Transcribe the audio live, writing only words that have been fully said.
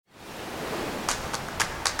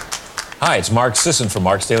Hi, it's Mark Sisson from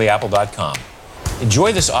marksdailyapple.com.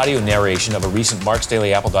 Enjoy this audio narration of a recent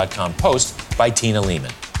marksdailyapple.com post by Tina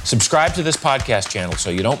Leaman. Subscribe to this podcast channel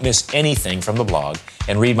so you don't miss anything from the blog,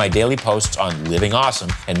 and read my daily posts on living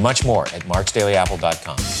awesome and much more at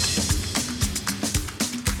marksdailyapple.com.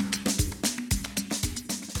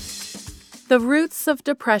 The roots of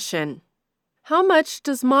depression. How much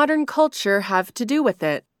does modern culture have to do with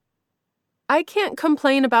it? I can't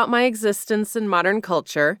complain about my existence in modern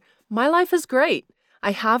culture. My life is great.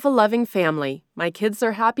 I have a loving family. My kids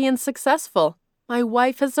are happy and successful. My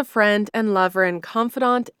wife is a friend and lover and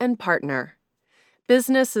confidant and partner.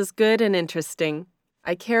 Business is good and interesting.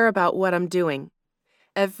 I care about what I'm doing.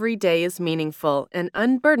 Every day is meaningful and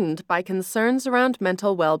unburdened by concerns around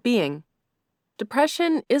mental well-being.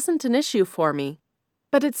 Depression isn't an issue for me,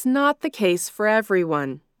 but it's not the case for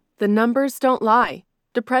everyone. The numbers don't lie.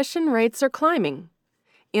 Depression rates are climbing.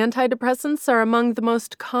 Antidepressants are among the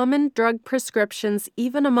most common drug prescriptions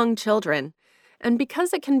even among children. And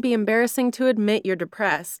because it can be embarrassing to admit you're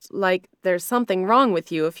depressed, like there's something wrong with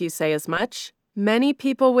you if you say as much, many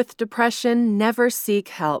people with depression never seek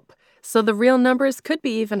help, so the real numbers could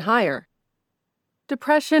be even higher.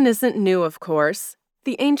 Depression isn't new, of course.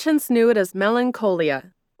 The ancients knew it as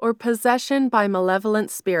melancholia, or possession by malevolent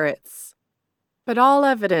spirits. But all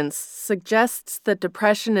evidence suggests that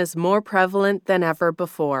depression is more prevalent than ever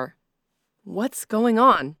before. What's going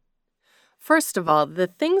on? First of all, the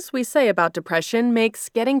things we say about depression makes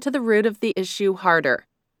getting to the root of the issue harder,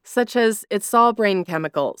 such as it's all brain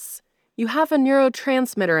chemicals. You have a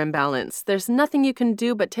neurotransmitter imbalance. There's nothing you can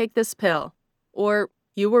do but take this pill. Or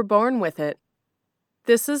you were born with it.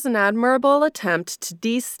 This is an admirable attempt to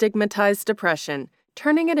destigmatize depression,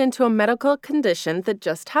 turning it into a medical condition that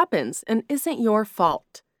just happens and isn't your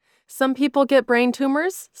fault. Some people get brain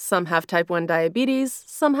tumors, some have type 1 diabetes,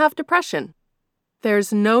 some have depression.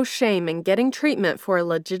 There's no shame in getting treatment for a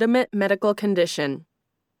legitimate medical condition.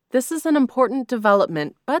 This is an important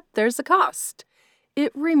development, but there's a cost.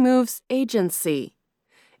 It removes agency.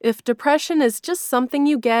 If depression is just something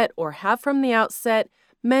you get or have from the outset,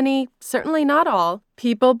 many, certainly not all,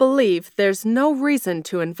 people believe there's no reason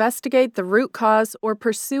to investigate the root cause or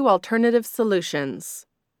pursue alternative solutions.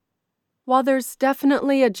 While there's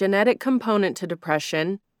definitely a genetic component to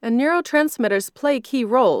depression, and neurotransmitters play key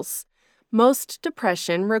roles, most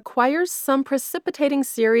depression requires some precipitating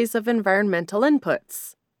series of environmental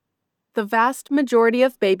inputs. The vast majority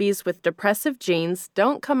of babies with depressive genes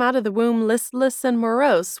don't come out of the womb listless and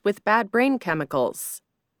morose with bad brain chemicals.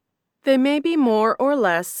 They may be more or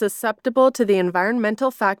less susceptible to the environmental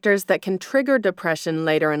factors that can trigger depression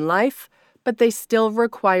later in life, but they still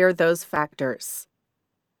require those factors.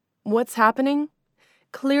 What's happening?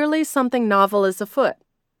 Clearly something novel is afoot.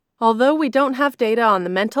 Although we don't have data on the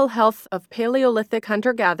mental health of Paleolithic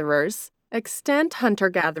hunter-gatherers, extant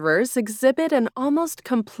hunter-gatherers exhibit an almost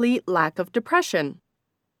complete lack of depression.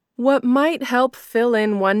 What might help fill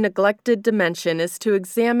in one neglected dimension is to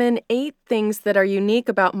examine 8 things that are unique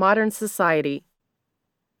about modern society.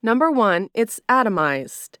 Number 1, it's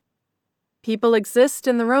atomized. People exist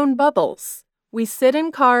in their own bubbles. We sit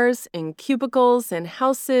in cars, in cubicles, in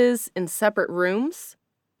houses, in separate rooms.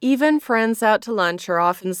 Even friends out to lunch are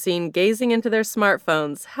often seen gazing into their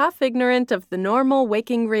smartphones, half ignorant of the normal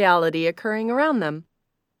waking reality occurring around them.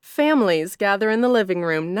 Families gather in the living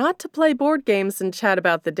room not to play board games and chat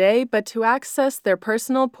about the day, but to access their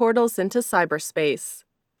personal portals into cyberspace.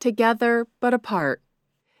 Together, but apart.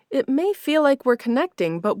 It may feel like we're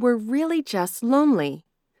connecting, but we're really just lonely.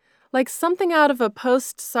 Like something out of a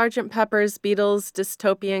post-Sgt. Pepper's Beatles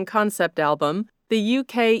dystopian concept album, the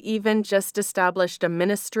UK even just established a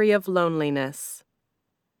ministry of loneliness.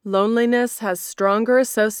 Loneliness has stronger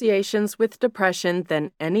associations with depression than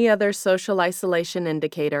any other social isolation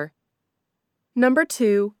indicator. Number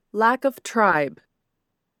 2, lack of tribe.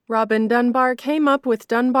 Robin Dunbar came up with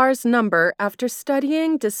Dunbar's number after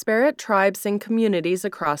studying disparate tribes and communities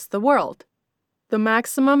across the world. The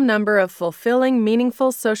maximum number of fulfilling,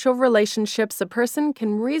 meaningful social relationships a person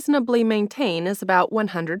can reasonably maintain is about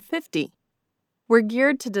 150. We're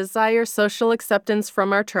geared to desire social acceptance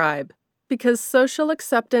from our tribe, because social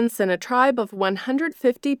acceptance in a tribe of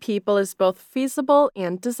 150 people is both feasible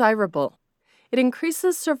and desirable. It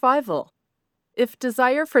increases survival. If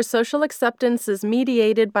desire for social acceptance is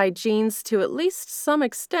mediated by genes to at least some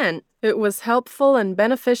extent, it was helpful and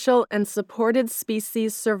beneficial and supported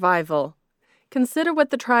species survival. Consider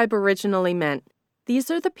what the tribe originally meant. These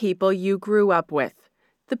are the people you grew up with,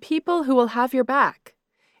 the people who will have your back.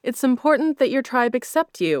 It's important that your tribe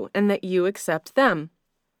accept you and that you accept them.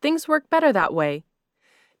 Things work better that way.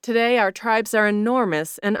 Today, our tribes are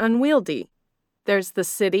enormous and unwieldy. There's the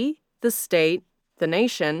city, the state, the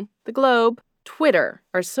nation, the globe, Twitter,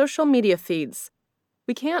 our social media feeds.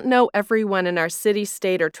 We can't know everyone in our city,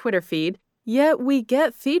 state, or Twitter feed, yet we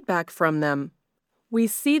get feedback from them. We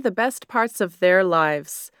see the best parts of their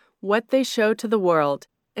lives, what they show to the world,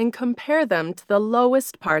 and compare them to the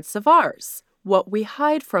lowest parts of ours, what we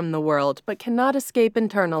hide from the world but cannot escape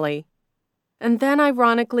internally. And then,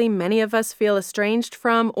 ironically, many of us feel estranged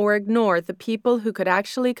from or ignore the people who could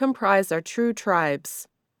actually comprise our true tribes.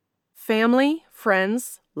 Family,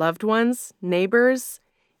 friends, loved ones, neighbors,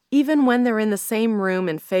 even when they're in the same room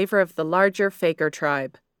in favor of the larger faker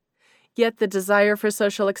tribe. Yet the desire for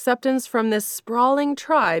social acceptance from this sprawling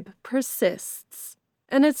tribe persists.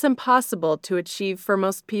 And it's impossible to achieve for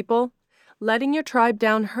most people. Letting your tribe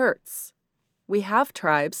down hurts. We have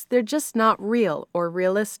tribes, they're just not real or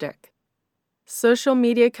realistic. Social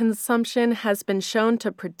media consumption has been shown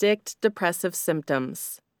to predict depressive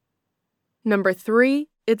symptoms. Number 3,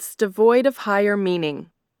 it's devoid of higher meaning.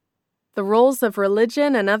 The roles of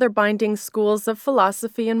religion and other binding schools of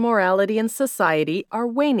philosophy and morality in society are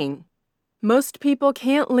waning. Most people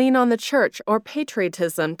can't lean on the church or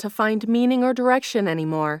patriotism to find meaning or direction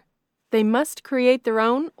anymore. They must create their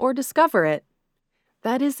own or discover it.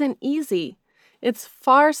 That isn't easy. It's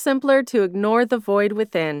far simpler to ignore the void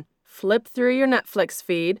within, flip through your Netflix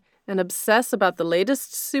feed, and obsess about the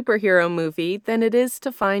latest superhero movie than it is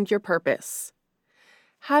to find your purpose.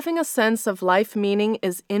 Having a sense of life meaning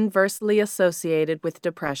is inversely associated with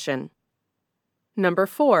depression. Number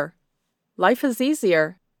 4, life is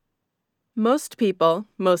easier. Most people,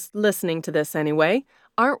 most listening to this anyway,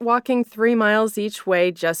 aren't walking 3 miles each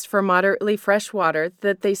way just for moderately fresh water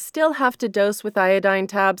that they still have to dose with iodine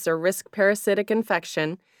tabs or risk parasitic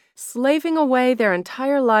infection, slaving away their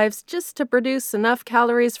entire lives just to produce enough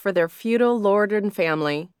calories for their feudal lord and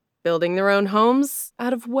family, building their own homes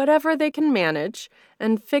out of whatever they can manage,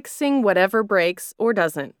 and fixing whatever breaks or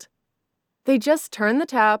doesn't. They just turn the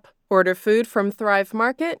tap, order food from Thrive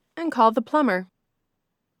Market, and call the plumber.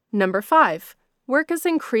 Number 5, work is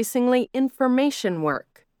increasingly information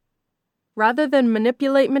work. Rather than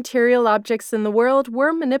manipulate material objects in the world,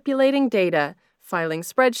 we're manipulating data, filing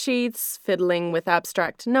spreadsheets, fiddling with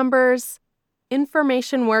abstract numbers.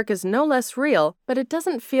 Information work is no less real, but it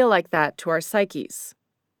doesn't feel like that to our psyches.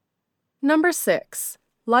 Number 6,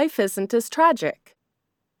 life isn't as tragic.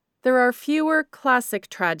 There are fewer classic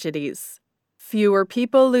tragedies. Fewer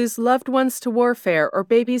people lose loved ones to warfare or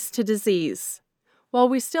babies to disease. While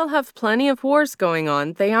we still have plenty of wars going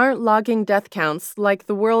on, they aren't logging death counts like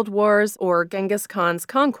the World Wars or Genghis Khan's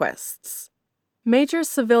conquests. Major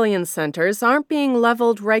civilian centers aren't being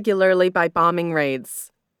leveled regularly by bombing raids.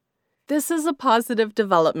 This is a positive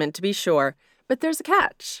development, to be sure, but there's a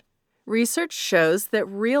catch. Research shows that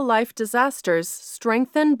real-life disasters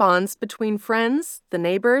strengthen bonds between friends, the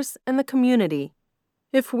neighbors, and the community.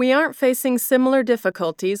 If we aren't facing similar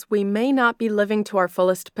difficulties, we may not be living to our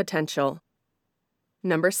fullest potential.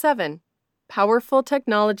 Number 7, powerful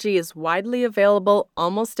technology is widely available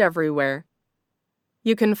almost everywhere.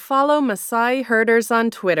 You can follow Maasai herders on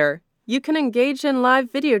Twitter. You can engage in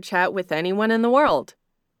live video chat with anyone in the world.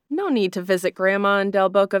 No need to visit Grandma in Del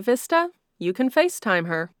Boca Vista. You can FaceTime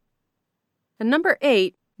her. And number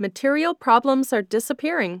 8, material problems are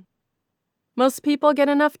disappearing. Most people get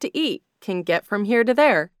enough to eat, can get from here to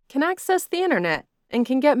there, can access the internet, and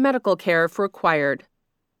can get medical care if required.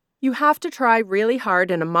 You have to try really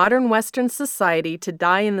hard in a modern Western society to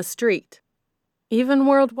die in the street. Even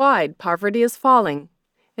worldwide, poverty is falling.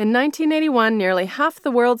 In 1981, nearly half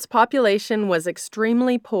the world's population was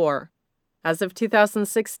extremely poor. As of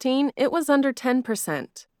 2016, it was under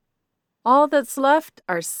 10%. All that's left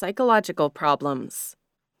are psychological problems.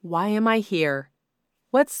 Why am I here?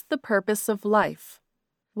 What's the purpose of life?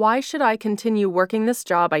 Why should I continue working this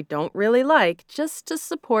job I don't really like just to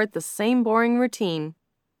support the same boring routine?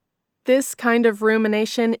 This kind of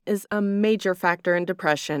rumination is a major factor in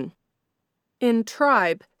depression. In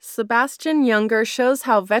Tribe, Sebastian Younger shows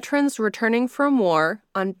how veterans returning from war,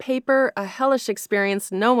 on paper a hellish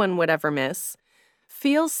experience no one would ever miss,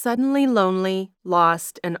 feel suddenly lonely,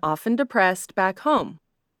 lost, and often depressed back home.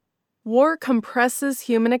 War compresses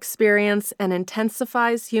human experience and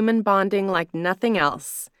intensifies human bonding like nothing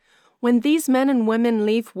else. When these men and women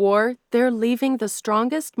leave war, they're leaving the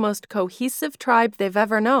strongest, most cohesive tribe they've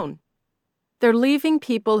ever known. They're leaving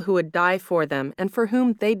people who would die for them and for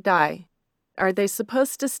whom they'd die. Are they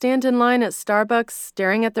supposed to stand in line at Starbucks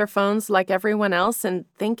staring at their phones like everyone else and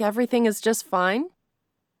think everything is just fine?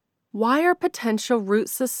 Why are potential root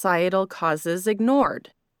societal causes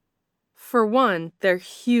ignored? For one, they're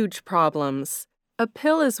huge problems. A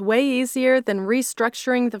pill is way easier than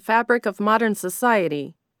restructuring the fabric of modern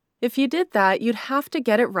society. If you did that, you'd have to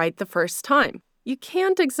get it right the first time. You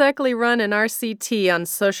can't exactly run an RCT on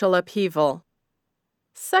social upheaval.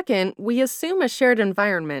 Second, we assume a shared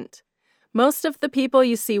environment. Most of the people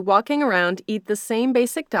you see walking around eat the same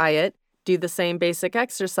basic diet, do the same basic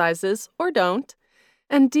exercises, or don't,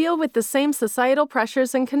 and deal with the same societal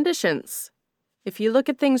pressures and conditions. If you look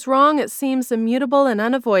at things wrong, it seems immutable and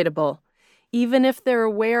unavoidable. Even if they're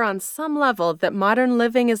aware on some level that modern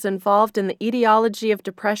living is involved in the etiology of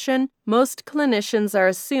depression, most clinicians are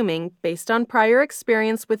assuming, based on prior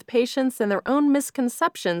experience with patients and their own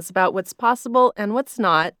misconceptions about what's possible and what's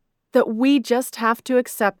not, that we just have to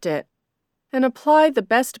accept it and apply the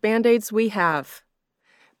best Band-Aids we have.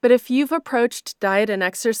 But if you've approached diet and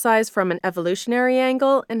exercise from an evolutionary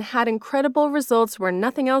angle and had incredible results where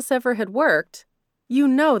nothing else ever had worked, you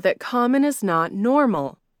know that common is not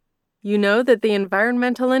normal. You know that the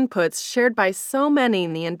environmental inputs shared by so many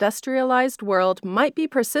in the industrialized world might be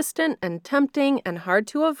persistent and tempting and hard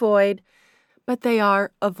to avoid, but they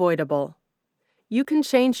are avoidable. You can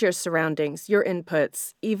change your surroundings, your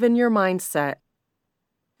inputs, even your mindset.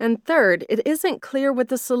 And third, it isn't clear what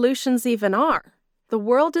the solutions even are. The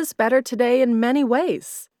world is better today in many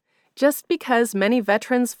ways. Just because many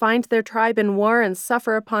veterans find their tribe in war and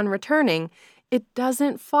suffer upon returning, it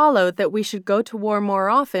doesn't follow that we should go to war more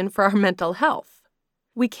often for our mental health.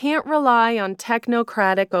 We can't rely on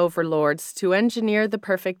technocratic overlords to engineer the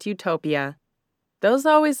perfect utopia. Those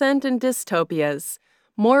always end in dystopias.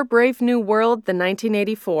 More Brave New World than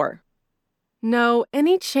 1984. No,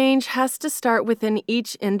 any change has to start within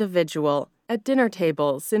each individual, at dinner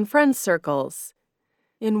tables, in friend circles.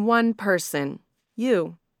 In one person,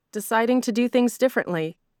 you, deciding to do things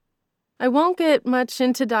differently. I won't get much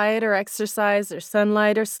into diet or exercise or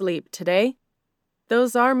sunlight or sleep today.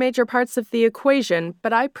 Those are major parts of the equation,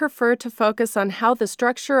 but I prefer to focus on how the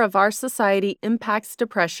structure of our society impacts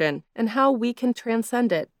depression and how we can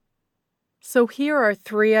transcend it. So here are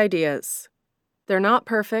 3 ideas. They're not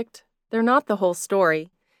perfect, they're not the whole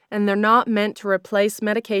story, and they're not meant to replace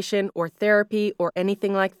medication or therapy or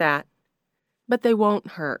anything like that. But they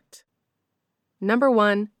won't hurt. Number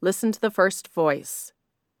 1, listen to the first voice.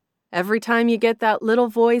 Every time you get that little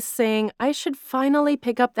voice saying, I should finally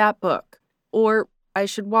pick up that book, or I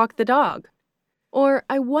should walk the dog, or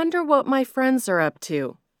I wonder what my friends are up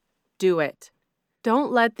to, do it.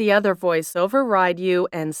 Don't let the other voice override you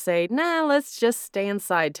and say, nah, let's just stay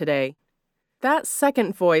inside today. That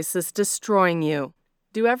second voice is destroying you.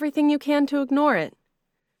 Do everything you can to ignore it.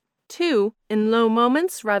 2, in low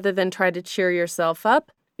moments, rather than try to cheer yourself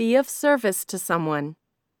up, be of service to someone.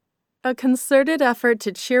 A concerted effort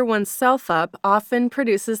to cheer oneself up often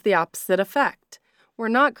produces the opposite effect. We're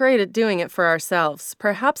not great at doing it for ourselves,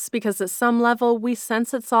 perhaps because at some level we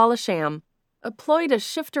sense it's all a sham, a ploy to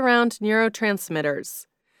shift around neurotransmitters.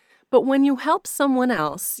 But when you help someone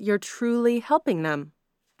else, you're truly helping them.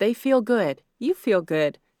 They feel good, you feel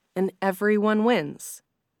good, and everyone wins.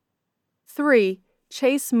 3,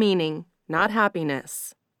 chase meaning, not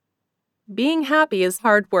happiness. Being happy is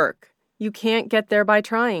hard work. You can't get there by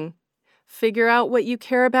trying. Figure out what you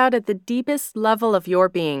care about at the deepest level of your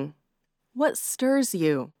being. What stirs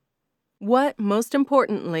you? What, most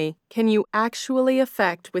importantly, can you actually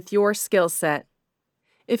affect with your skill set?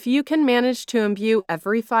 If you can manage to imbue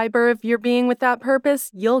every fiber of your being with that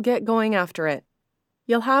purpose, you'll get going after it.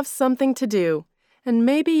 You'll have something to do, and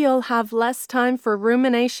maybe you'll have less time for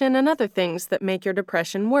rumination and other things that make your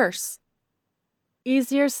depression worse.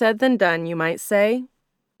 Easier said than done, you might say.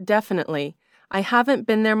 Definitely. I haven't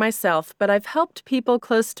been there myself, but I've helped people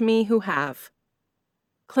close to me who have.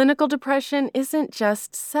 Clinical depression isn't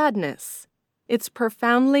just sadness. It's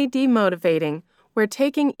profoundly demotivating, where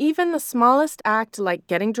taking even the smallest act like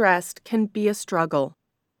getting dressed can be a struggle.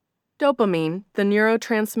 Dopamine, the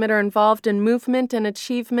neurotransmitter involved in movement and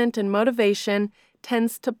achievement and motivation,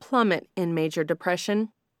 tends to plummet in major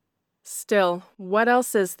depression. Still, what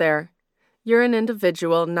else is there? You're an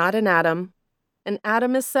individual, not an atom. An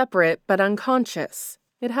atom is separate but unconscious.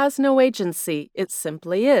 It has no agency, it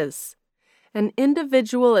simply is. An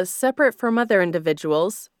individual is separate from other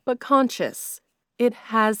individuals, but conscious. It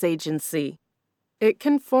has agency. It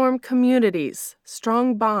can form communities,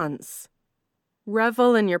 strong bonds.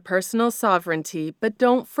 Revel in your personal sovereignty, but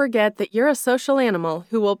don't forget that you're a social animal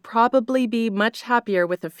who will probably be much happier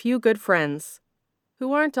with a few good friends,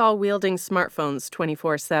 who aren't all wielding smartphones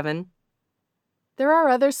 24/7. There are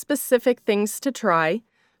other specific things to try.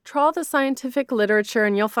 Trawl the scientific literature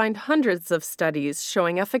and you'll find hundreds of studies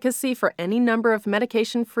showing efficacy for any number of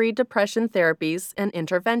medication-free depression therapies and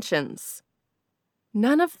interventions.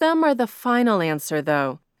 None of them are the final answer,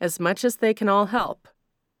 though, as much as they can all help.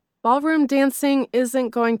 Ballroom dancing isn't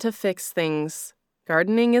going to fix things.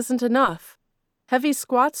 Gardening isn't enough. Heavy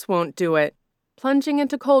squats won't do it. Plunging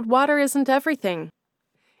into cold water isn't everything.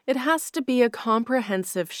 It has to be a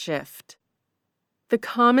comprehensive shift. The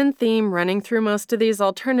common theme running through most of these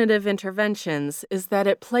alternative interventions is that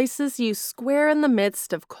it places you square in the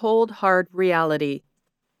midst of cold, hard reality.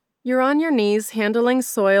 You're on your knees handling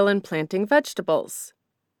soil and planting vegetables.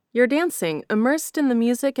 You're dancing, immersed in the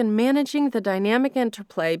music and managing the dynamic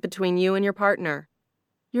interplay between you and your partner.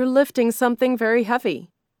 You're lifting something very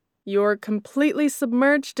heavy. You're completely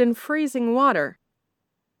submerged in freezing water.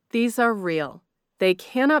 These are real. They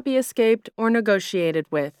cannot be escaped or negotiated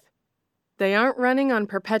with. They aren't running on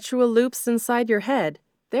perpetual loops inside your head.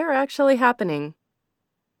 They're actually happening.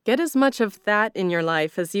 Get as much of that in your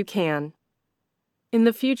life as you can. In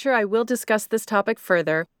the future, I will discuss this topic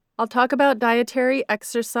further. I'll talk about dietary,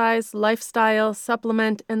 exercise, lifestyle,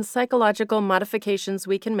 supplement, and psychological modifications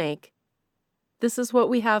we can make. This is what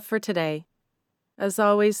we have for today. As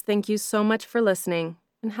always, thank you so much for listening,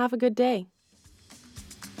 and have a good day.